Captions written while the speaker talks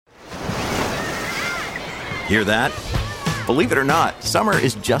Hear that? Believe it or not, summer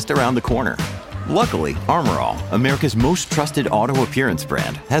is just around the corner. Luckily, Armor All, America's most trusted auto appearance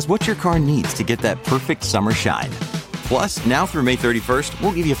brand, has what your car needs to get that perfect summer shine. Plus, now through May 31st,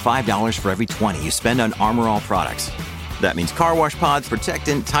 we'll give you $5 for every $20 you spend on Armor All products. That means car wash pods,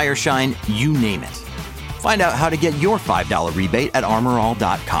 protectant, tire shine, you name it. Find out how to get your $5 rebate at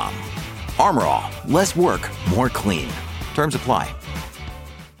armorall.com. Armor All, less work, more clean. Terms apply.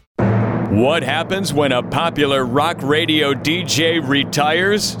 What happens when a popular rock radio DJ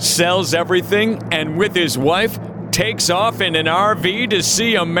retires, sells everything, and with his wife takes off in an RV to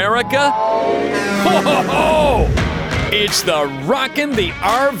see America? Ho, ho, ho! It's the Rockin' the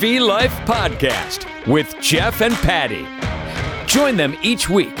RV Life podcast with Jeff and Patty. Join them each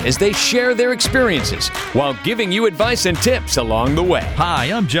week as they share their experiences while giving you advice and tips along the way. Hi,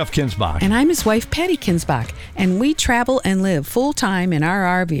 I'm Jeff Kinsbach. And I'm his wife, Patty Kinsbach. And we travel and live full-time in our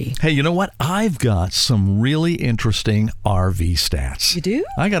RV. Hey, you know what? I've got some really interesting RV stats. You do?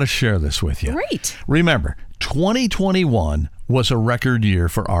 I got to share this with you. Great. Remember, 2021 was a record year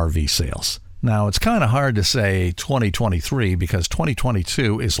for RV sales. Now, it's kind of hard to say 2023 because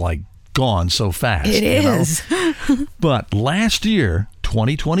 2022 is like gone so fast. It is. But last year,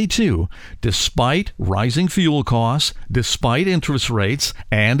 2022, despite rising fuel costs, despite interest rates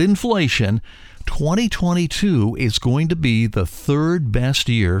and inflation, 2022 is going to be the third best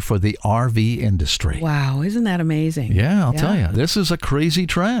year for the RV industry. Wow, isn't that amazing? Yeah, I'll tell you, this is a crazy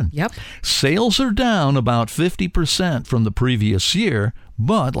trend. Yep. Sales are down about 50% from the previous year,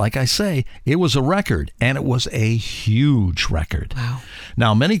 but like I say, it was a record, and it was a huge record. Wow.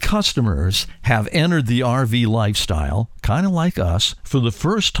 Now, many customers have entered the RV lifestyle, kind of like us, for the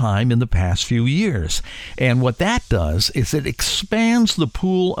first time in the past few years. And what that does is it expands the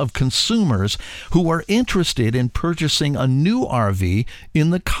pool of consumers who are interested in purchasing a new RV in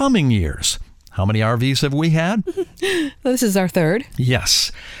the coming years. How many RVs have we had? This is our third.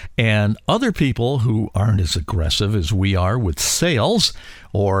 Yes. And other people who aren't as aggressive as we are with sales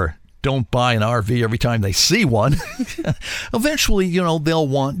or don't buy an RV every time they see one, eventually, they'll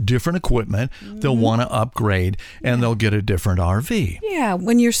want different equipment, they'll want to upgrade, and they'll get a different RV. Yeah,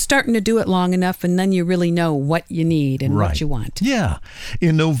 when you're starting to do it long enough and then you really know what you need and Right. what you want. Yeah.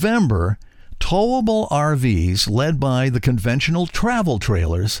 In November, towable RVs, led by the conventional travel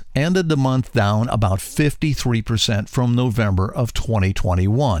trailers, ended the month down about 53% from November of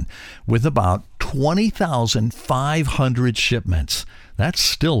 2021, with about 20,500 shipments. That's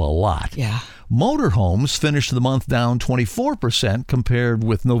still a lot. Yeah. Motorhomes finished the month down 24% compared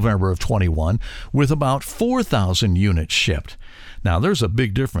with November of 21, with about 4,000 units shipped. Now, there's a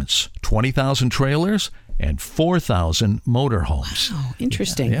big difference. 20,000 trailers and 4,000 motorhomes. Oh,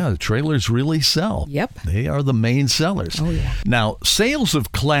 interesting. Yeah, the trailers really sell. Yep. They are the main sellers. Oh, yeah. Now, sales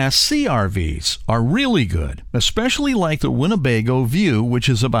of Class C RVs are really good, especially like the Winnebago View, which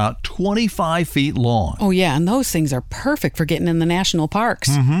is about 25 feet long. Oh, yeah, and those things are perfect for getting in the national parks.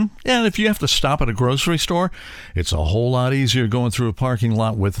 Mm-hmm. And if you have to stop at a grocery store, it's a whole lot easier going through a parking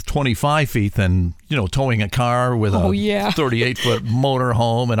lot with 25 feet than, towing a car with a 38-foot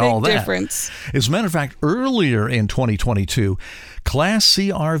motorhome and all that. Big difference. As a matter of fact, earlier in 2022, Class C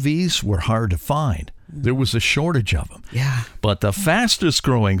RVs were hard to find. There was a shortage of them. Yeah. But the fastest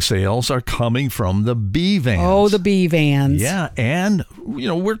growing sales are coming from the B vans. Oh, the B vans. Yeah, and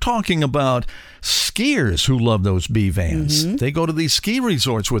we're talking about skiers who love those B vans. Mm-hmm. They go to these ski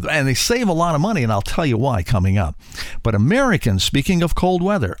resorts and they save a lot of money, and I'll tell you why coming up. But Americans, speaking of cold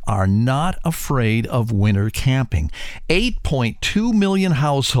weather, are not afraid of winter camping. 8.2 million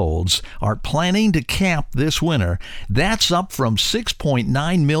households are planning to camp this winter. That's up from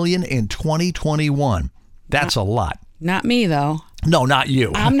 6.9 million in 2021. That's a lot. Not me, though. No, not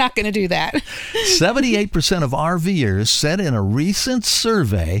you. I'm not going to do that. 78% of RVers said in a recent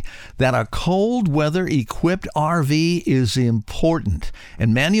survey that a cold weather equipped RV is important,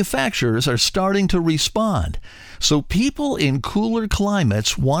 and manufacturers are starting to respond. So people in cooler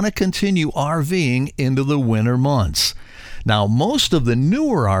climates want to continue RVing into the winter months. Now, most of the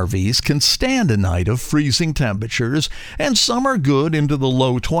newer RVs can stand a night of freezing temperatures, and some are good into the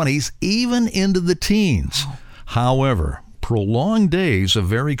low 20s, even into the teens. Wow. However, prolonged days of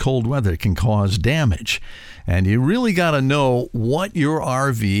very cold weather can cause damage, and you really got to know what your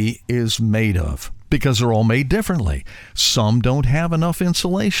RV is made of, because they're all made differently. Some don't have enough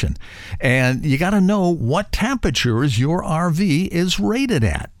insulation, and you got to know what temperatures your RV is rated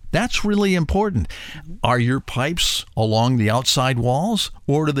at. That's really important. Are your pipes along the outside walls,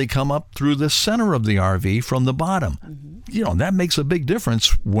 or do they come up through the center of the RV from the bottom? That makes a big difference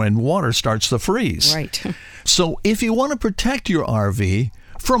when water starts to freeze. Right. So if you want to protect your RV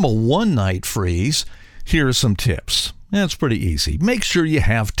from a one-night freeze, Here are some tips. That's pretty easy. Make sure you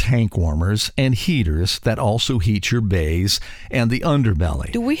have tank warmers and heaters that also heat your bays and the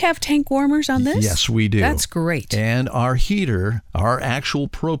underbelly. Do we have tank warmers on this? Yes, we do. That's great. And our heater, our actual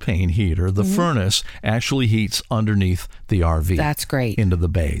propane heater, the furnace, actually heats underneath the RV. That's great. Into the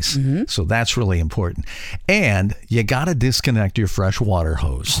bays. So that's really important. And you got to disconnect your fresh water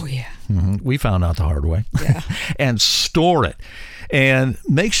hose. Oh, yeah. We found out the hard way. Yeah. And store it. And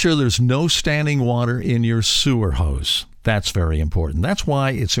make sure there's no standing water in your sewer hose. That's very important. That's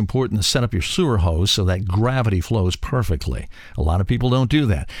why it's important to set up your sewer hose so that gravity flows perfectly. A lot of people don't do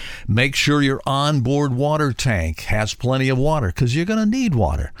that. Make sure your onboard water tank has plenty of water because you're going to need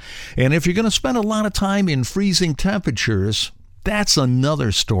water. And if you're going to spend a lot of time in freezing temperatures, that's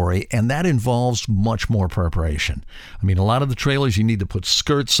another story, and that involves much more preparation. I mean, a lot of the trailers, you need to put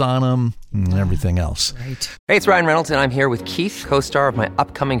skirts on them and everything else. Right. Hey, it's Ryan Reynolds, and I'm here with Keith, co-star of my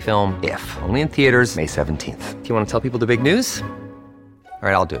upcoming film, If, only in theaters May 17th. Do you want to tell people the big news? All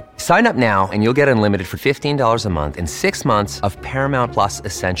right, I'll do it. Sign up now and you'll get unlimited for $15 a month and 6 months of Paramount Plus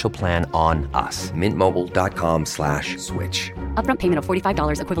Essential Plan on us. MintMobile.com/switch. Upfront payment of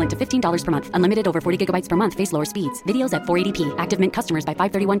 $45 equivalent to $15 per month. Unlimited over 40 gigabytes per month. Face lower speeds. Videos at 480p. Active Mint customers by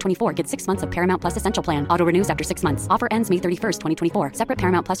 531.24 get 6 months of Paramount Plus Essential Plan. Auto renews after 6 months. Offer ends May 31st, 2024. Separate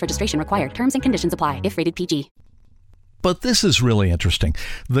Paramount Plus registration required. Terms and conditions apply if rated PG. But this is really interesting.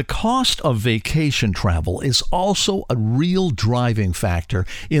 The cost of vacation travel is also a real driving factor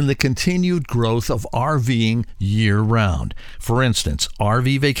in the continued growth of RVing year-round. For instance,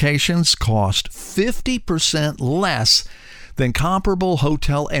 RV vacations cost 50% less than comparable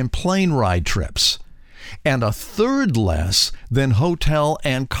hotel and plane ride trips, and a third less than hotel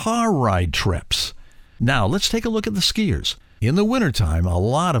and car ride trips. Now, let's take a look at the skiers. In the wintertime, a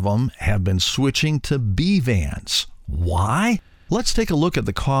lot of them have been switching to B-vans. Why? Let's take a look at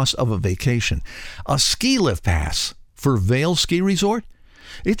the cost of a vacation. A ski lift pass for Vail Ski Resort,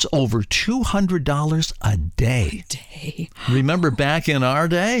 it's over $200 a day. Remember back in our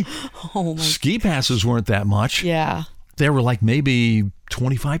day? Oh my. Ski passes weren't that much. Yeah. They were like maybe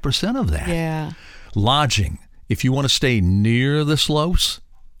 25% of that. Yeah. Lodging, if you want to stay near the slopes,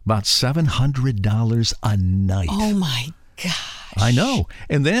 about $700 a night. Oh my gosh. I know.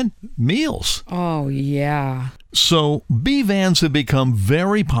 And then meals. Oh yeah. So B-vans have become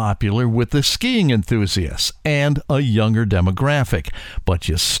very popular with the skiing enthusiasts and a younger demographic, but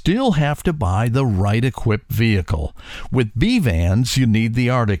you still have to buy the right equipped vehicle. With B-vans, you need the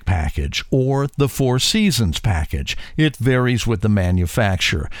Arctic package or the Four Seasons package. It varies with the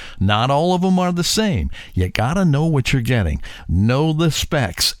manufacturer. Not all of them are the same. You gotta know what you're getting, know the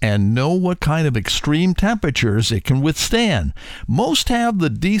specs, and know what kind of extreme temperatures it can withstand. Most have the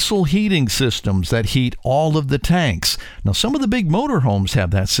diesel heating systems that heat all of the tanks. Now, some of the big motorhomes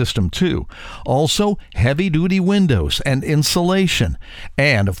have that system too. Also, heavy-duty windows and insulation.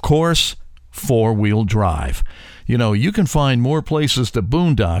 And, of course, four-wheel drive. You know, you can find more places to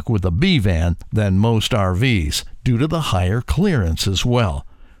boondock with a B-van than most RVs due to the higher clearance as well.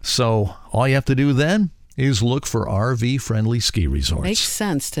 So, all you have to do then is look for RV-friendly ski resorts. Makes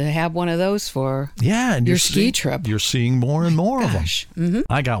sense to have one of those for and your ski trip. You're seeing more and more of them.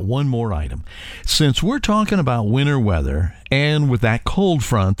 I got one more item. Since we're talking about winter weather, and with that cold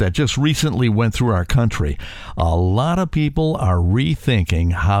front that just recently went through our country, a lot of people are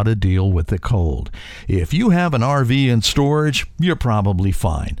rethinking how to deal with the cold. If you have an RV in storage, you're probably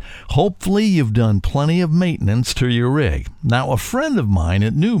fine. Hopefully you've done plenty of maintenance to your rig. Now, a friend of mine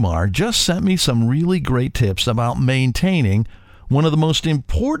at Newmar just sent me some really great tips about maintaining one of the most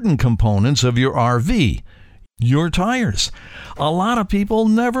important components of your RV, your tires. A lot of people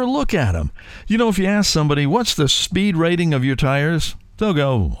never look at them. You know, if you ask somebody, what's the speed rating of your tires? They'll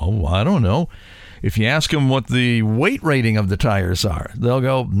go, oh, I don't know. If you ask them what the weight rating of the tires are, they'll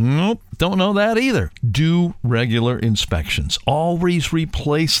go, nope, don't know that either. Do regular inspections. Always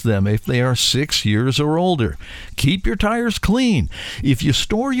replace them if they are 6 years or older. Keep your tires clean. If you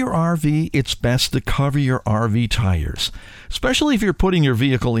store your RV, it's best to cover your RV tires, especially if you're putting your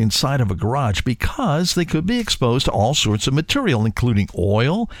vehicle inside of a garage, because they could be exposed to all sorts of material, including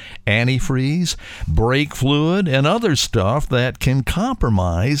oil, antifreeze, brake fluid, and other stuff that can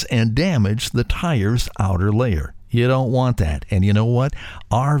compromise and damage the tire's outer layer. You don't want that. And you know what?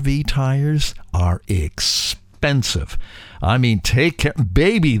 RV tires are expensive. I mean, take care,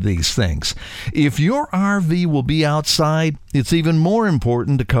 baby these things. If your RV will be outside, it's even more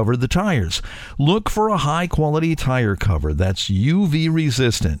important to cover the tires. Look for a high-quality tire cover that's UV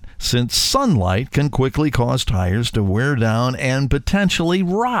resistant, since sunlight can quickly cause tires to wear down and potentially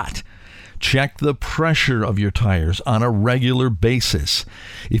rot. Check the pressure of your tires on a regular basis.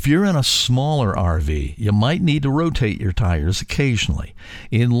 If you're in a smaller RV, you might need to rotate your tires occasionally.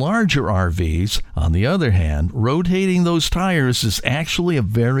 In larger RVs, on the other hand, rotating those tires is actually a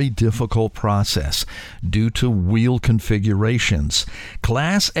very difficult process due to wheel configurations.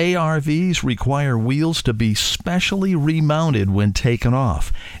 Class A RVs require wheels to be specially remounted when taken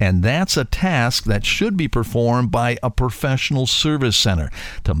off, and that's a task that should be performed by a professional service center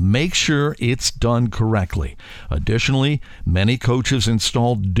to make sure it's done correctly. Additionally, many coaches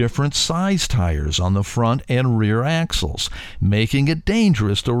install different size tires on the front and rear axles, making it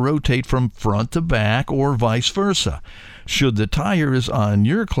dangerous to rotate from front to back or vice versa. Should the tires on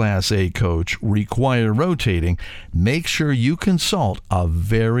your Class A coach require rotating, make sure you consult a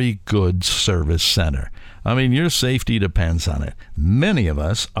very good service center. I mean, your safety depends on it. Many of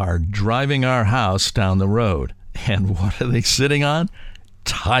us are driving our house down the road, and what are they sitting on?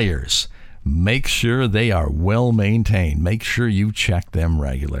 Tires. Make sure they are well maintained. Make sure you check them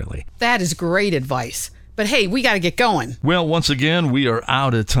regularly. That is great advice. But hey, we got to get going. Well, once again, we are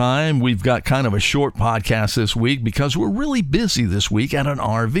out of time. We've got kind of a short podcast this week because we're really busy this week at an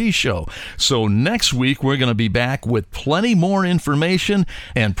RV show. So next week, we're going to be back with plenty more information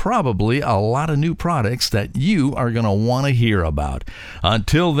and probably a lot of new products that you are going to want to hear about.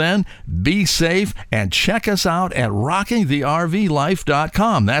 Until then, be safe and check us out at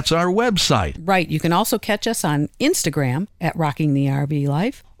rockingthervlife.com. That's our website. Right. You can also catch us on Instagram at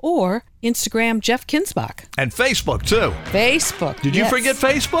rockingthervlife. Or Instagram Jeff Kinsbach. And Facebook, too. Facebook. Did you forget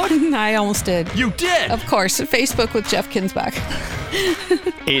Facebook? I almost did. You did? Of course. Facebook with Jeff Kinsbach.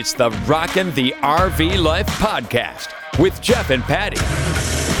 It's the Rockin' the RV Life podcast with Jeff and Patty.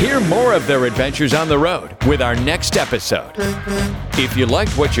 Hear more of their adventures on the road with our next episode. If you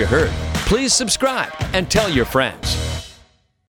liked what you heard, please subscribe and tell your friends.